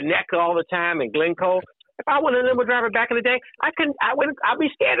Wilmette? Winnetka all the time, and Glencoe. If I went a limo driver back in the day, I'd be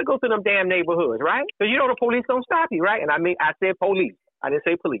scared to go to them damn neighborhoods, right? Because you know the police don't stop you, right? And I said police. I didn't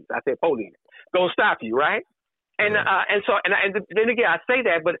say police. I said police. Don't stop you, right? And then again, I say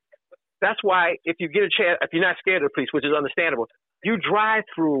that, but that's why if you get a chance, if you're not scared of the police, which is understandable, you drive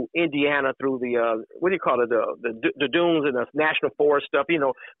through Indiana, through the what do you call it, the dunes and the national forest stuff. You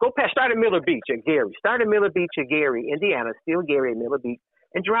know, start at Miller Beach at Gary. Start at Miller Beach at Gary, Indiana, still Gary at Miller Beach,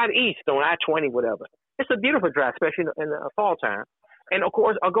 and drive east on I-20, whatever. It's a beautiful drive, especially in the fall time. And of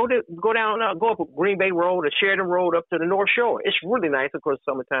course, I'll go up Green Bay Road or Sheridan Road up to the North Shore. It's really nice, of course,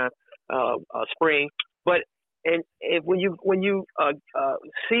 summertime, spring. But when you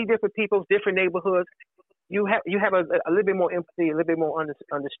see different people's different neighborhoods, you have a little bit more empathy, a little bit more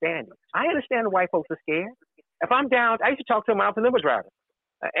understanding. I understand the white folks are scared. If I'm down, I used to talk to them out the limo driver,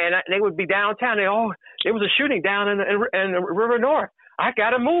 and they would be downtown. There was a shooting down in the River North. I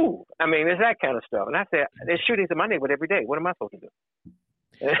gotta move. I mean, it's that kind of stuff. And I said, there's shootings in my neighborhood every day. What am I supposed to do?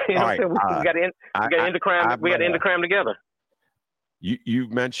 You know, right. We got to end the crime. We got to end the crime together. You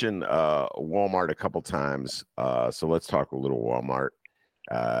mentioned Walmart a couple times, so let's talk a little Walmart.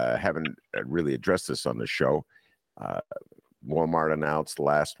 Haven't really addressed this on the show. Walmart announced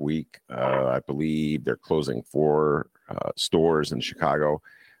last week, I believe they're closing 4 stores in Chicago.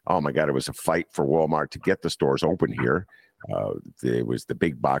 Oh my God, it was a fight for Walmart to get the stores open here. There was the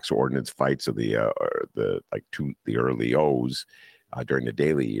big box ordinance fights of the early O's during the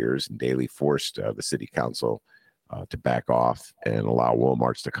Daley years, and Daley forced the city council to back off and allow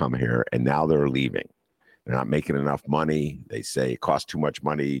Walmarts to come here, and now they're leaving. They're not making enough money. They say it costs too much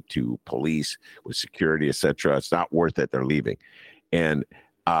money to police with security, etc. It's not worth it. They're leaving. And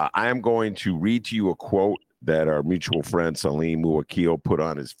I am going to read to you a quote that our mutual friend Salim Muwakil put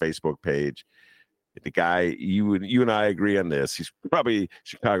on his Facebook page. The guy, you and I agree on this. He's probably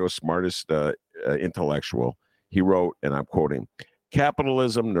Chicago's smartest intellectual. He wrote, and I'm quoting,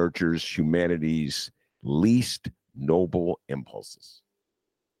 "Capitalism nurtures humanity's least noble impulses."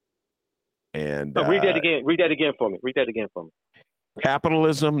 And read that again. Read that again for me.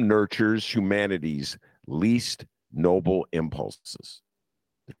 Capitalism nurtures humanity's least noble impulses.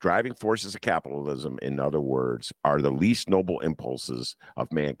 The driving forces of capitalism, in other words, are the least noble impulses of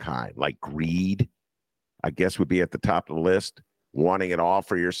mankind, like greed, I guess would be at the top of the list, wanting it all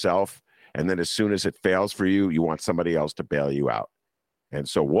for yourself. And then as soon as it fails for you, you want somebody else to bail you out. And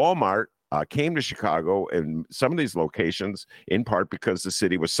so Walmart came to Chicago in some of these locations, in part because the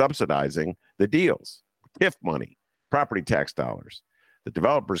city was subsidizing the deals, TIF money, property tax dollars. The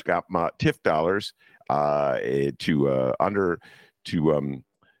developers got TIF dollars to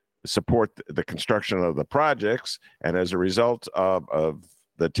support the construction of the projects. And as a result of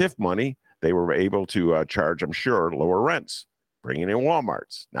the TIF money, they were able to charge, I'm sure, lower rents, bringing in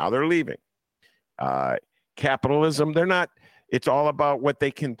Walmarts. Now they're leaving. Capitalism, it's all about what they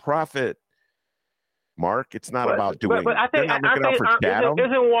can profit, Mark. It's not about doing. But I think isn't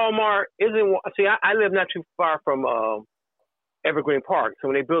Walmart? See, I live not too far from Evergreen Park. So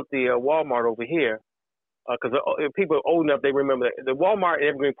when they built the Walmart over here, because people are old enough, they remember the Walmart in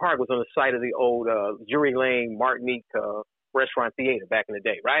Evergreen Park was on the site of the old Drury Lane Martinique restaurant theater back in the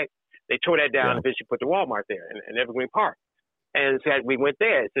day, right? They tore that down Yeah. and eventually put the Walmart there in Evergreen Park. And so we went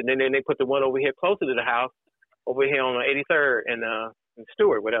there. So then they put the one over here closer to the house, over here on 83rd and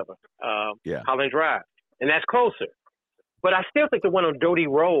Stewart, whatever, Yeah. Holland Drive. And that's closer. But I still think the one on Doty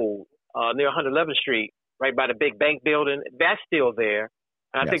Road near 111th Street, right by the big bank building, that's still there.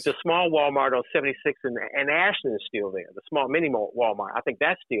 And I think the small Walmart on 76 and Ashland is still there. The small mini Walmart, I think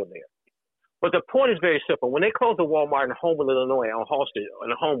that's still there. But the point is very simple. When they closed the Walmart in Homewood, Illinois, on Halsted,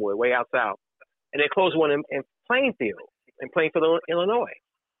 in Homewood, way out south, and they closed one in Plainfield, Illinois,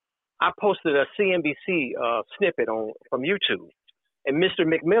 I posted a CNBC snippet from YouTube. And Mr.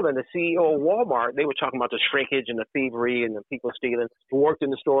 McMillan, the CEO of Walmart, they were talking about the shrinkage and the thievery and the people stealing who worked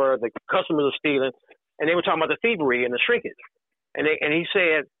in the store, the customers are stealing, and they were talking about the thievery and the shrinkage. And he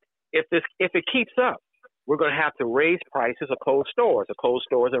said, if it keeps up, we're going to have to raise prices or close stores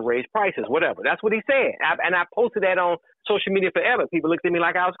and raise prices, whatever. That's what he said. And I posted that on social media forever. People looked at me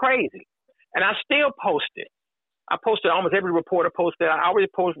like I was crazy. And I still post it. I posted almost every reporter posted. I always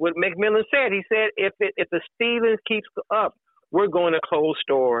post what McMillan said. He said, if the stealing keeps up, we're going to close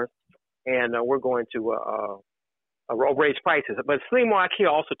stores and we're going to raise prices. But Seymour Akil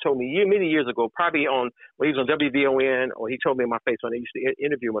also told me many years ago, probably when he was on WVON, or he told me in my face when I used to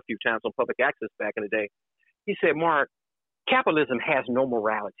interview him a few times on public access back in the day. He said, Mark, capitalism has no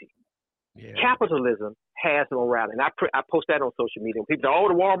morality. Yeah. Capitalism has no morality. And I post that on social media. People say, oh,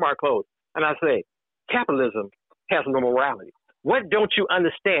 the Walmart closed. And I say, capitalism has no morality. What don't you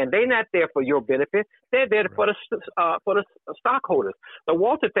understand? They're not there for your benefit. They're there for the stockholders. The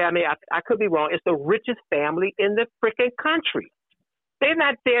Walton family, I could be wrong, it's the richest family in the freaking country. They're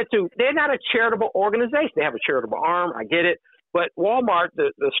not a charitable organization. They have a charitable arm, I get it. But Walmart,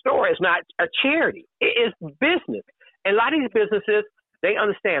 the store, is not a charity. It is business. And a lot of these businesses, they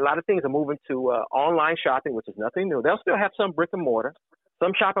understand a lot of things are moving to online shopping, which is nothing new. They'll still have some brick and mortar.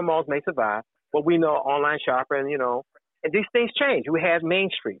 Some shopping malls may survive, but we know online shopping, and these things change. We had Main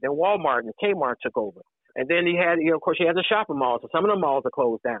Street, then Walmart and Kmart took over. And then you had the shopping malls, and some of the malls are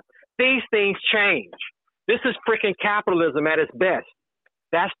closed down. These things change. This is freaking capitalism at its best.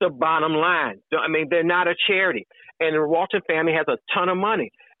 That's the bottom line. I mean, they're not a charity. And the Walton family has a ton of money.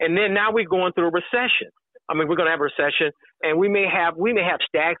 And then now we're going through a recession. I mean, we're going to have a recession, and we may have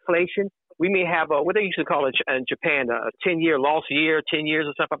stagflation. We may have what they used to call it in Japan, a 10-year lost year, 10 years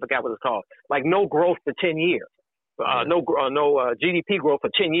or something. I forgot what it's called. Like no growth for 10 years. No GDP growth for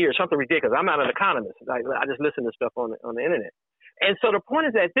 10 years, something ridiculous. I'm not an economist. I just listen to stuff on the internet. And so the point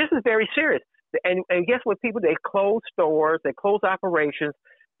is that this is very serious. And guess what, people? They close stores, they close operations,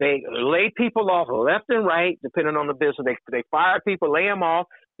 they lay people off left and right, depending on the business. They fire people, lay them off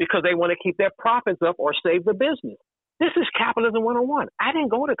because they want to keep their profits up or save the business. This is capitalism 101. I didn't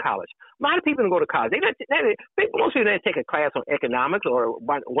go to college. A lot of people didn't go to college. Most people didn't take a class on economics or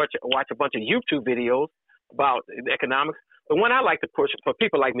watch a bunch of YouTube videos about economics. The one I like to push for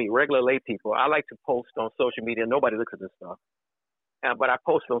people like me, regular lay people, I like to post on social media. Nobody looks at this stuff. But I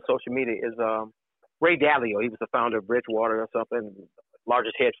post on social media is Ray Dalio. He was the founder of Bridgewater or something,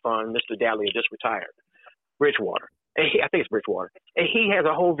 largest hedge fund. Mr. Dalio just retired. Bridgewater. And I think it's Bridgewater. And he has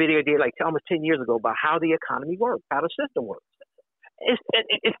a whole video did like almost 10 years ago about how the economy works, how the system works.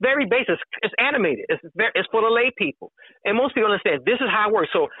 It's very basic. It's animated. It's for the lay people. And most people understand this is how it works.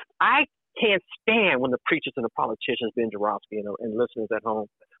 So I can't stand when the preachers and the politicians, Ben Joravsky and listeners at home,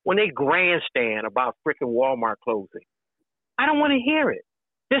 when they grandstand about freaking Walmart closing. I don't want to hear it.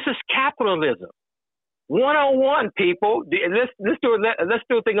 This is capitalism. 101, people. Let's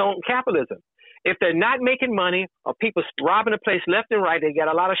do a thing on capitalism. If they're not making money or people robbing the place left and right, they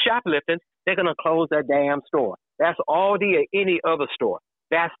got a lot of shoplifting, they're going to close that damn store. That's Aldi or any other store.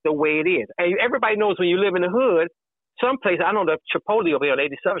 That's the way it is. And everybody knows when you live in the hood, someplace, I know the Chipotle over here on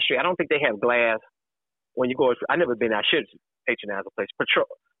 87th Street, I don't think they have glass when you go. I've never been. I should patronize a place.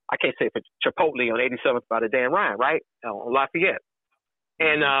 I can't say for Chipotle on 87th by the Dan Ryan, right? On Lafayette.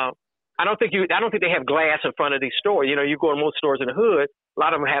 And I don't think they have glass in front of these stores. You go in most stores in the hood, a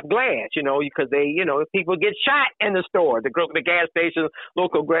lot of them have glass, because people get shot in the store, the gas station,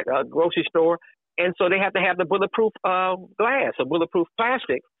 local grocery store. And so they have to have the bulletproof glass or bulletproof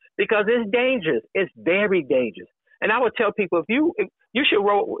plastic because it's dangerous. It's very dangerous. And I would tell people, if you should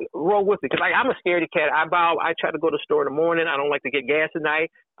roll with me, because I'm a scaredy cat. I try to go to the store in the morning. I don't like to get gas at night.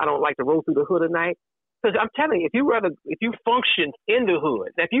 I don't like to roll through the hood at night. Because I'm telling you, if you function in the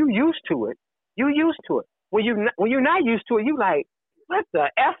hood, if you're used to it, you're used to it. When you're not used to it, you like, what the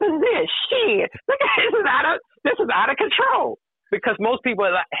F is this? Shit, look at this is out of control. Because most people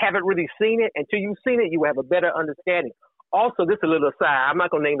haven't really seen it. Until you've seen it, you have a better understanding. Also, this is a little aside. I'm not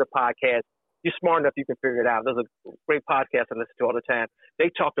going to name the podcast. you're smart enough, you can figure it out. There's a great podcast I listen to all the time. They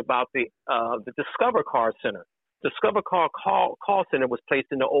talked about the Discover Card Center. Discover Call Center was placed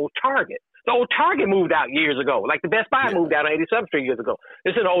in the old Target. The old Target moved out years ago. Like the Best Buy moved out on 87th Street years ago.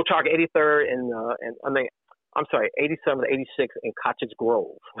 This is an old Target, 83rd and 87th, 86 in Cottage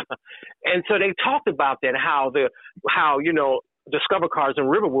Grove. And so they talked about that, how Discover Cars in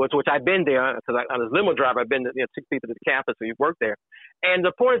Riverwoods, which I've been there because on this limo drive, I've been took people to the campus who work there. And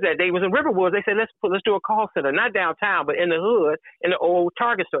the point is that they was in Riverwoods. They said let's do a call center, not downtown, but in the hood, in the old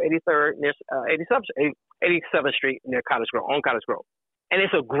Target store, 83rd near 87th Street near Cottage Grove, on Cottage Grove. And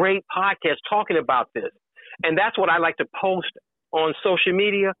it's a great podcast talking about this. And that's what I like to post on social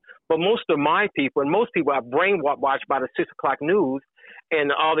media. But most of my people, and most people are brainwashed by the 6 o'clock news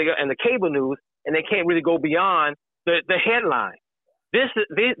and the cable news, and they can't really go beyond the headline. This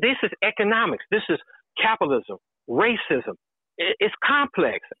is economics. This is capitalism, racism. It's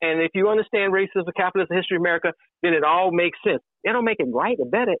complex. And if you understand racism, capitalism, history of America, then it all makes sense. They don't make it right or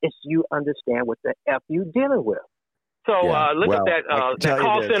better. It's you understand what the F you dealing with. So look at that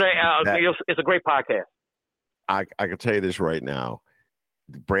call center. It's a great podcast. I can tell you this right now.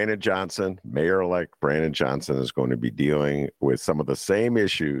 Brandon Johnson, Mayor-elect Brandon Johnson, is going to be dealing with some of the same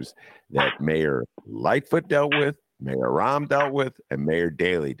issues that Mayor Lightfoot dealt with, Mayor Rahm dealt with, and Mayor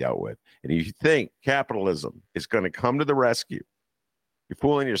Daley dealt with. And if you think capitalism is going to come to the rescue, you're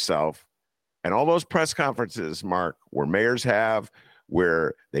fooling yourself. And all those press conferences, Mark, where mayors have,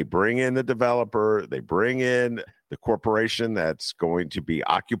 where they bring in the developer, they bring in the corporation that's going to be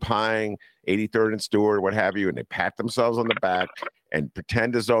occupying 83rd and Stewart, what have you, and they pat themselves on the back and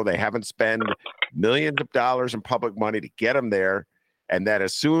pretend as though they haven't spent millions of dollars in public money to get them there, and that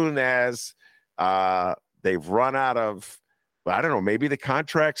as soon as they've run out of, I don't know, maybe the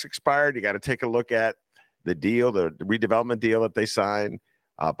contract's expired, you got to take a look at the deal, the redevelopment deal that they signed.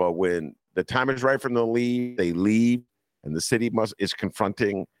 But when the time is right for them to leave, they leave, and the city is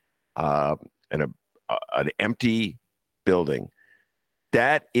confronting an empty building.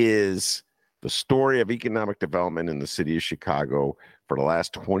 That is the story of economic development in the city of Chicago for the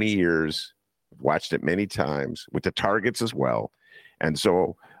last 20 years. I've watched it many times with the targets as well. And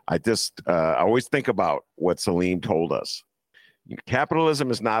so I always think about what Salim told us. Capitalism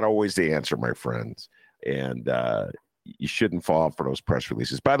is not always the answer, my friends. And you shouldn't fall for those press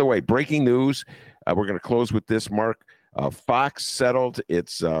releases. By the way, breaking news. We're going to close with this, Mark. Fox settled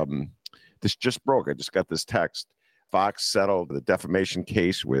its, this just broke. I just got this text. Fox settled the defamation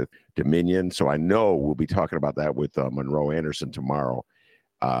case with Dominion. So I know we'll be talking about that with Monroe Anderson tomorrow.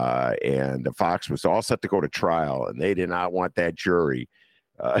 And Fox was all set to go to trial, and they did not want that jury.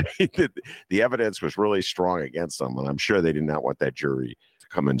 The evidence was really strong against them, and I'm sure they did not want that jury to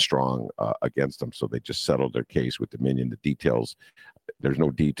come in strong against them. So they just settled their case with Dominion. The details, there's no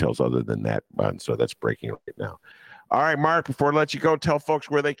details other than that. So that's breaking right now. All right, Mark, before I let you go, tell folks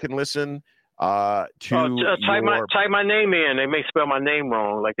where they can listen type my name in. They may spell my name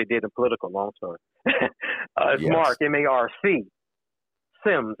wrong like they did in political, long story. It's yes. Marc, M-A-R-C,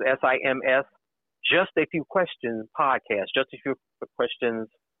 Sims, S-I-M-S, Just a Few Questions podcast. Just a Few Questions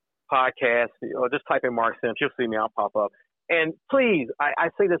podcast. Or just type in Marc Sims. You'll see me. I'll pop up. And please, I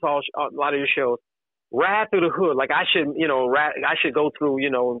say this a lot of your shows, ride through the hood. Like I should go through,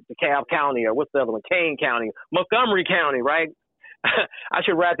 DeKalb County or what's the other one, Kane County, Montgomery County, right? I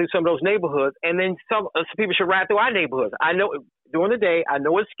should ride through some of those neighborhoods, and then some people should ride through our neighborhoods. I know during the day, I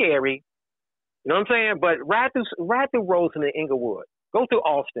know it's scary, you know what I'm saying? But ride through Roseland and Inglewood. Go through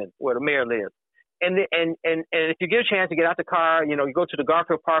Austin, where the mayor lives, and if you get a chance to get out the car, you go to the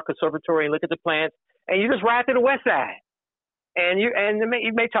Garfield Park Conservatory and look at the plants, and you just ride through the West Side, and you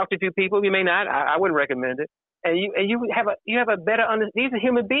may talk to a few people, you may not. I wouldn't recommend it, and you have a better understanding. These are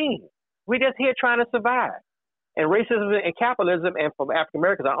human beings. We're just here trying to survive. And racism and capitalism, and from African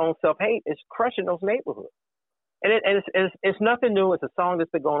Americans, our own self-hate is crushing those neighborhoods. And it's nothing new. It's a song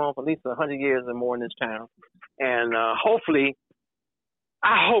that's been going on for at least 100 years or more in this town. And hopefully,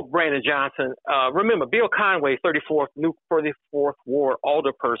 I hope Brandon Johnson. Remember, Bill Conway, 34th Ward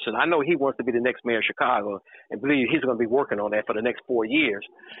alderperson. I know he wants to be the next mayor of Chicago, and believe he's going to be working on that for the next 4 years.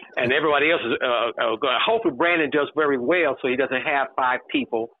 And everybody else is going. Hopefully, Brandon does very well, so he doesn't have 5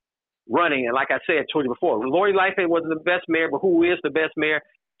 people running. And like I said, told you before, Lori Lightfoot wasn't the best mayor, but who is the best mayor?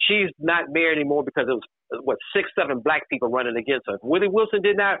 She's not mayor anymore because it was 6-7 black people running against her. If Willie Wilson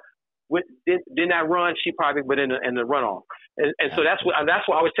did not run, she probably would in the runoff. And so that's why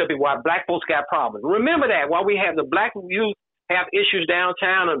I always tell people why black folks got problems. Remember that while we have the black youth have issues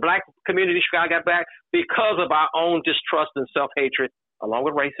downtown and black community Chicago got back because of our own distrust and self-hatred, along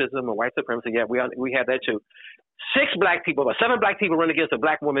with racism and white supremacy. Yeah, we have that too. 7 black people run against a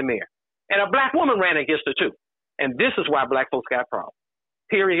black woman mayor. And a black woman ran against her, too. And this is why black folks got problems.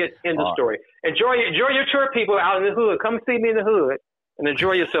 Period. End of story. Enjoy your church, people out in the hood. Come see me in the hood and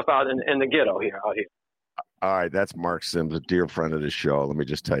enjoy yourself out in the ghetto out here. All right, that's Marc Sims, a dear friend of the show. Let me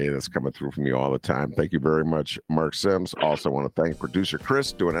just tell you, that's coming through from you all the time. Thank you very much, Marc Sims. Also want to thank producer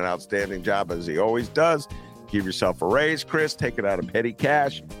Chris, doing an outstanding job as he always does. Give yourself a raise, Chris. Take it out of petty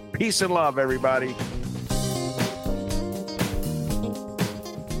cash. Peace and love, everybody.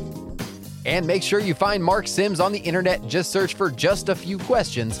 And make sure you find Marc Sims on the internet. Just search for Just a Few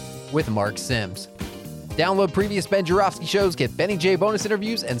Questions with Marc Sims. Download previous Ben Joravsky shows, get Benny J bonus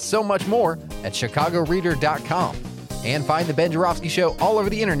interviews, and so much more at chicagoreader.com. And find the Ben Joravsky Show all over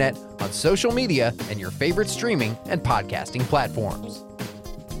the internet, on social media, and your favorite streaming and podcasting platforms.